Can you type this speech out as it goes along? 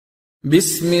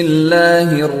بسم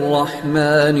الله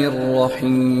الرحمن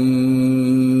الرحيم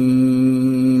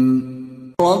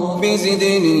رب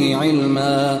زدني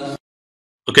علما.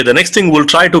 Okay, the next thing we'll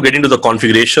try to get into the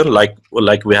configuration like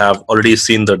we have already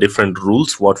seen the different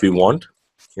rules what we want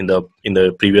in the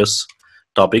previous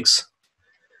topics.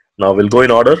 Now we'll go in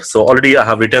order. So already I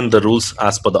have written the rules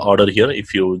as per the order here.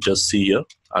 If you just see here,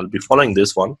 I'll be following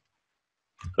this one.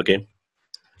 Okay,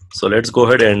 so let's go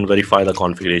ahead and verify the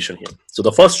configuration here. So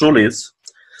the first rule is,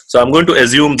 so I'm going to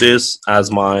assume this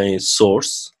as my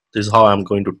source. This is how I'm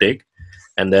going to take,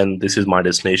 and then this is my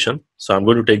destination. So I'm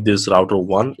going to take this router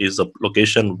 1 is the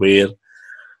location where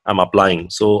I'm applying.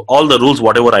 So all the rules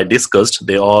whatever I discussed,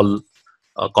 they all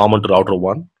are common to router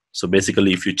 1. So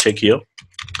basically if you check here,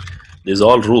 these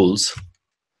all rules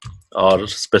are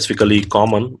specifically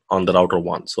common on the router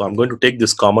 1. So I'm going to take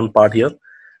this common part here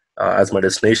as my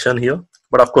destination here,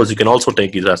 but of course you can also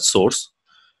take it as source.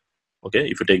 Okay,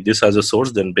 if you take this as a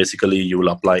source, then basically you will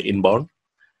apply inbound.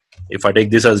 If I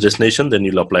take this as destination, then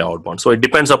you'll apply outbound. So it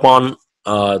depends upon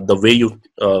the way you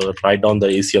write down the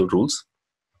ACL rules.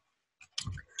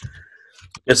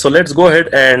 Okay, so let's go ahead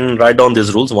and write down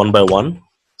these rules one by one.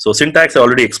 So syntax I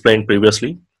already explained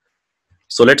previously.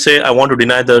 So let's say I want to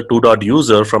deny the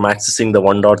 2.user from accessing the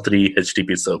 1.3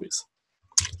 HTTP service.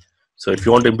 So if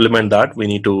you want to implement that, we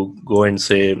need to go and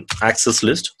say access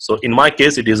list. So in my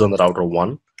case, it is on the router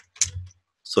 1.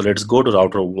 So let's go to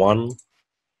router 1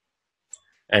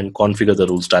 and configure the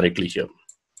rules directly here.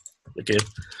 Okay,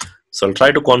 so I'll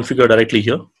try to configure directly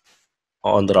here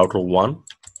on the router 1.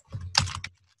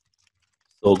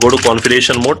 So go to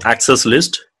configuration mode, access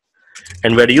list,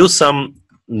 and where you use some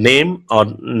name or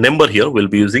number here, we'll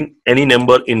be using any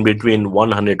number in between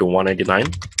 100 to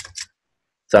 199.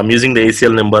 So I'm using the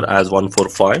ACL number as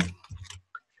 145.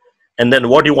 And then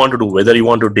what you want to do, whether you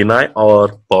want to deny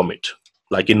or permit.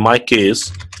 Like in my case,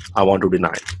 I want to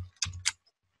deny.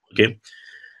 Okay.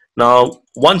 Now,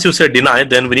 once you say deny,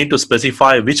 then we need to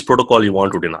specify which protocol you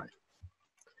want to deny.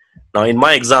 Now, in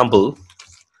my example,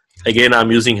 again,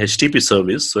 I'm using HTTP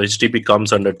service. So HTTP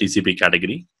comes under TCP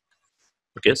category.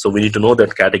 Okay. So we need to know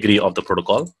that category of the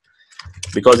protocol.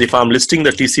 Because if I'm listing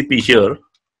the TCP here,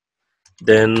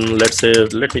 then let's say,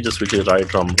 let me just quickly write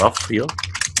from rough here.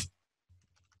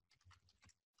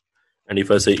 And if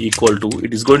I say equal to,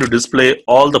 it is going to display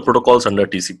all the protocols under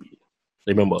TCP.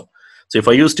 Remember, so if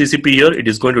I use TCP here, it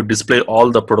is going to display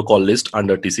all the protocol list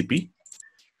under TCP.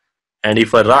 And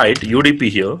if I write UDP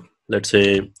here, let's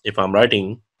say if I'm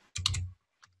writing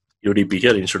UDP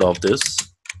here instead of this,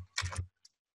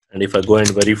 and if I go and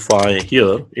verify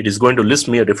here, it is going to list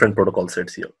me a different protocol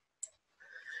sets here.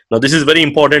 Now this is very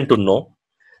important to know,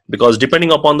 because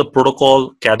depending upon the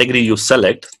protocol category you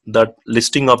select, that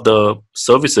listing of the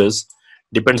services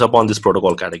depends upon this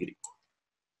protocol category.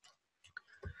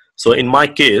 So in my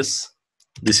case,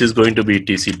 this is going to be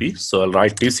TCP. So I'll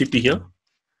write TCP here.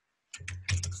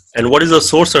 And what is the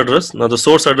source address? Now the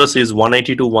source address is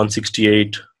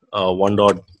 192.168.2.0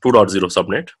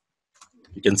 subnet.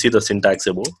 You can see the syntax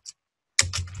above.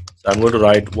 So I'm going to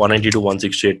write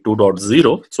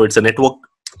 192.168.2.0. So it's a network,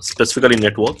 specifically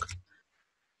network.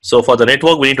 So for the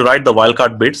network, we need to write the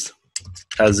wildcard bits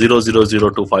as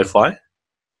 000255.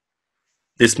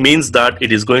 This means that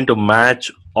it is going to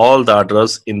match all the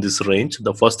address in this range,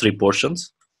 the first 3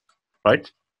 portions,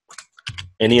 right?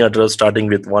 Any address starting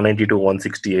with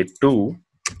 192.168.2.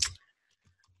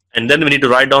 And then we need to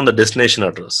write down the destination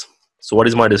address. So what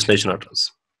is my destination address?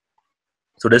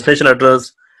 So destination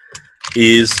address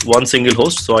is one single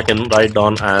host. So I can write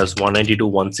down as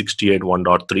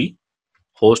 192.168.1.3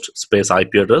 host space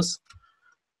IP address.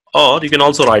 Or you can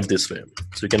also write this way.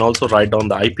 So you can also write down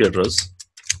the IP address.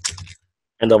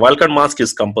 And the wildcard mask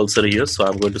is compulsory here, so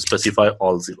I'm going to specify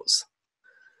all zeros.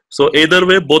 So either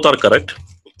way, both are correct.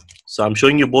 So I'm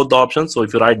showing you both the options. So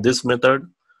if you write this method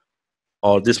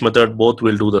or this method, both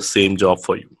will do the same job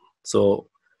for you. So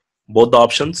both the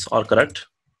options are correct.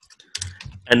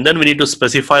 And then we need to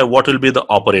specify what will be the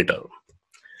operator.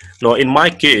 Now in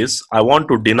my case, I want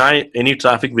to deny any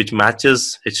traffic which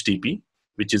matches HTTP,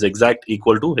 which is exact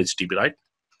equal to HTTP, right?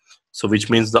 So which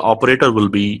means the operator will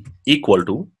be equal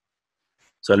to.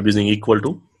 So I'll be using equal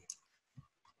to.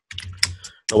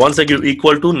 Now once I give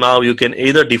equal to, now you can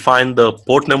either define the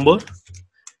port number,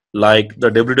 like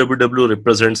the www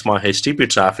represents my HTTP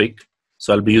traffic.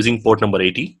 So I'll be using port number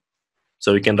 80.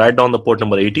 So you can write down the port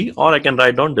number 80, or I can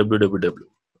write down www.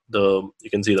 You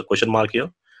can see the question mark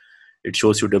here. It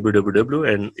shows you www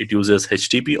and it uses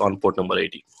HTTP on port number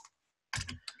 80.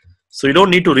 So you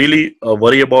don't need to really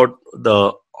worry about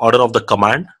the order of the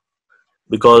command,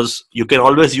 because you can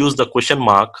always use the question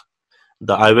mark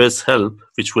the iOS help,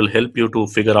 which will help you to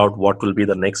figure out what will be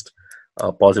the next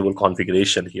possible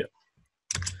configuration here.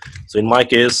 So in my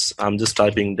case, I'm just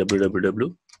typing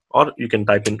www, or you can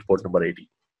type in port number 80.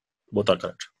 Both are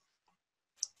correct.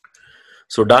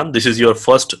 So done. This is your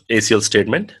first ACL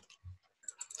statement.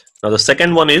 Now the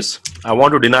second one is, I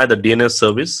want to deny the DNS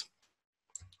service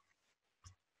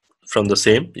from the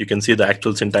same. You can see the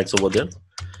actual syntax over there.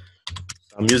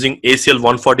 I'm using ACL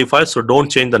 145, so don't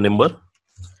change the number,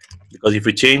 because if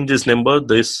you change this number,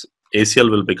 this ACL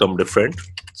will become different.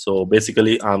 So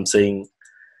basically I'm saying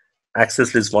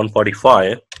access list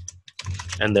 145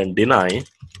 and then deny.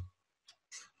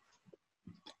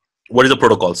 What is the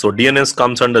protocol? So DNS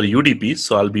comes under UDP,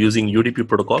 so I'll be using UDP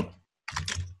protocol.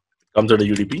 Comes under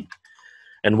UDP.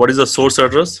 And what is the source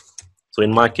address? So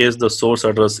in my case, the source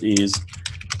address is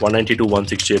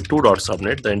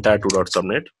 192.168.2.subnet, the entire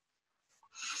 2.subnet.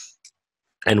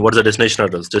 And what is the destination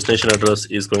address? Destination address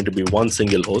is going to be one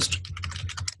single host,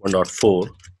 1.4,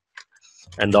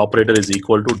 and the operator is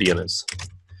equal to DNS.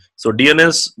 So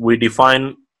DNS we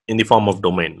define in the form of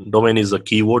domain. Domain is a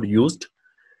keyword used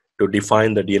to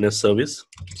define the DNS service.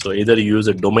 So either you use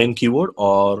a domain keyword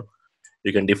or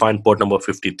you can define port number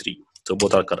 53. So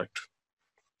both are correct.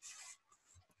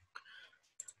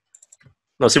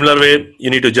 Now similar way, you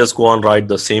need to just go and write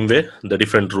the same way, the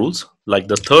different rules. Like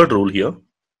the third rule here,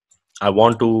 I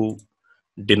want to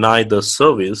deny the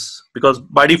service, because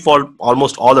by default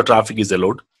almost all the traffic is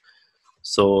allowed.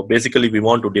 So basically we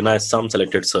want to deny some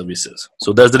selected services.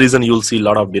 So that's the reason you'll see a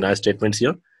lot of deny statements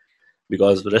here,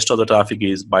 because the rest of the traffic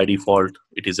is by default,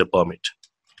 it is a permit.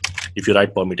 If you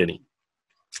write permit any.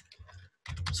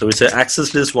 So we say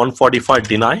access list 145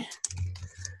 deny.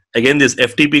 Again, this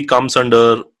FTP comes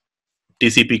under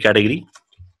TCP category.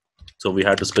 So we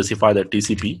have to specify the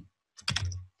TCP.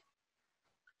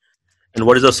 And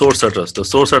what is the source address? The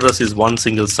source address is one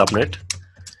single subnet,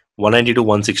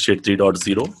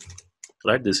 192.168.3.0,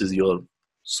 right? This is your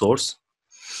source.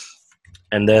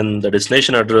 And then the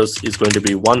destination address is going to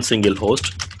be one single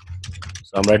host.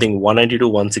 So I'm writing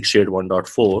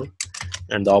 192.168.1.4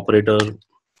 and the operator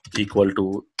equal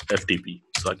to FTP.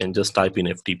 So I can just type in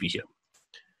FTP here.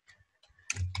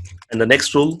 And the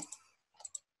next rule,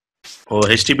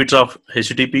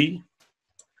 HTTP.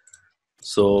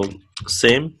 So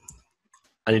same.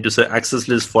 I need to say access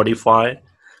list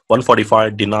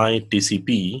 145 deny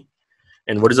TCP.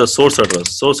 And what is the source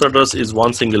address? Source address is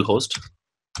one single host.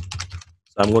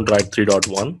 So I'm going to write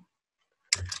 3.1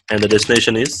 and the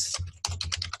destination is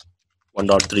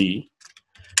 1.3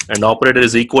 and the operator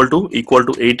is equal to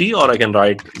 80, or I can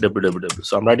write www.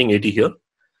 So I'm writing 80 here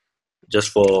just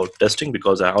for testing,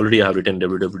 because I already have written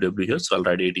www here, so I'll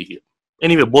write 80 here.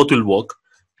 Anyway, both will work,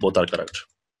 both are correct.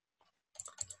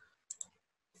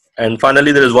 And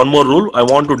finally, there is one more rule. I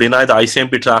want to deny the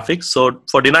Icmp traffic. So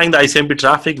for denying the Icmp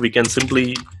traffic, we can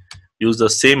simply use the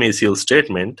same ACL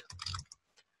statement.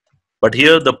 But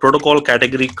here the protocol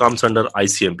category comes under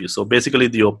Icmp. So basically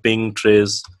your ping,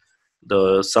 trace,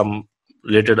 some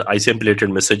related Icmp related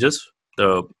messages,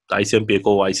 the Icmp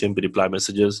echo, Icmp reply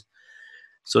messages.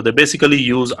 So they basically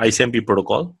use Icmp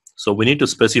protocol. So we need to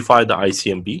specify the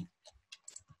Icmp.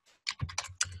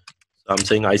 So I'm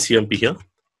saying Icmp here.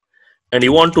 And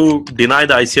you want to deny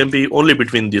the Icmp only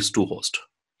between these two hosts,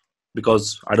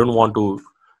 because I don't want to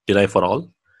deny for all.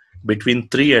 Between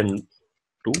 3 and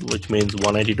 2, which means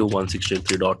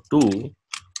 192.168.3.2,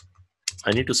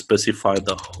 I need to specify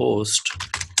the host,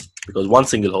 because one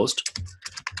single host,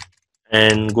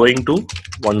 and going to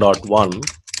 1.1.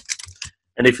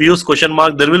 And if you use question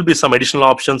mark, there will be some additional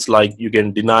options, like you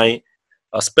can deny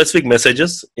specific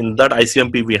messages. In that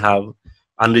Icmp we have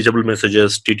unreachable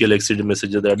messages, TTL exceeded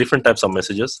messages. There are different types of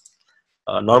messages.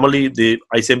 Normally the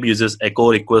Icmp uses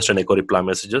echo request and echo reply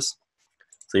messages.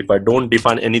 So if I don't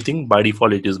define anything, by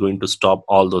default it is going to stop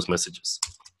all those messages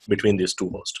between these two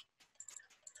hosts.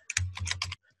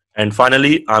 And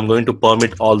finally, I'm going to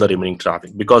permit all the remaining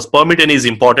traffic, because permit any is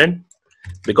important,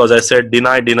 because I said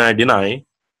deny, deny, deny.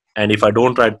 And if I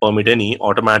don't write permit any,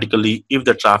 automatically if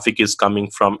the traffic is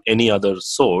coming from any other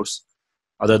source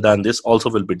other than this also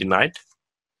will be denied.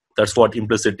 That's what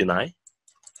implicit deny.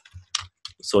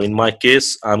 So in my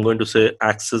case, I'm going to say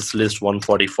access list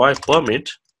 145 permit.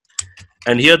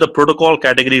 And here the protocol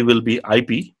category will be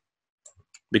IP,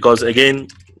 because again,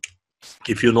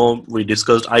 if you know, we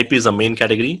discussed IP is a main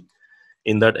category.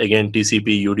 In that, again,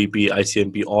 TCP, UDP,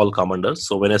 Icmp all come under.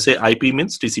 So when I say IP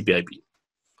means TCP IP.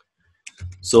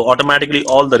 So automatically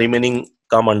all the remaining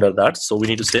come under that. So we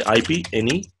need to say IP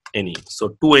any.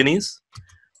 So two any's,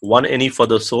 one any for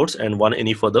the source and one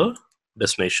any for the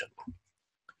destination.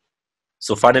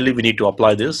 So finally we need to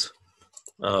apply this.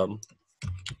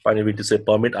 Finally, we to say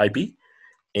permit IP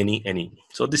any.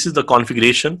 So this is the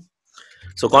configuration.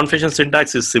 So configuration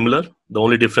syntax is similar. The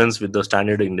only difference with the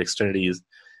standard and extended is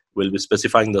we'll be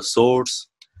specifying the source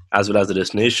as well as the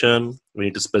destination. We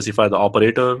need to specify the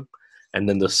operator and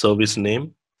then the service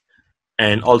name.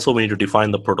 And also we need to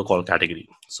define the protocol category.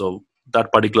 So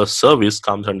that particular service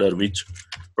comes under which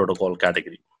protocol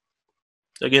category.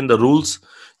 Again, the rules,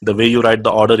 the way you write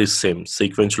the order is same.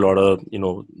 Sequential order,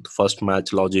 first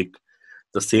match logic.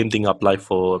 The same thing apply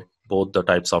for both the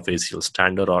types of ACL,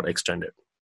 standard or extended.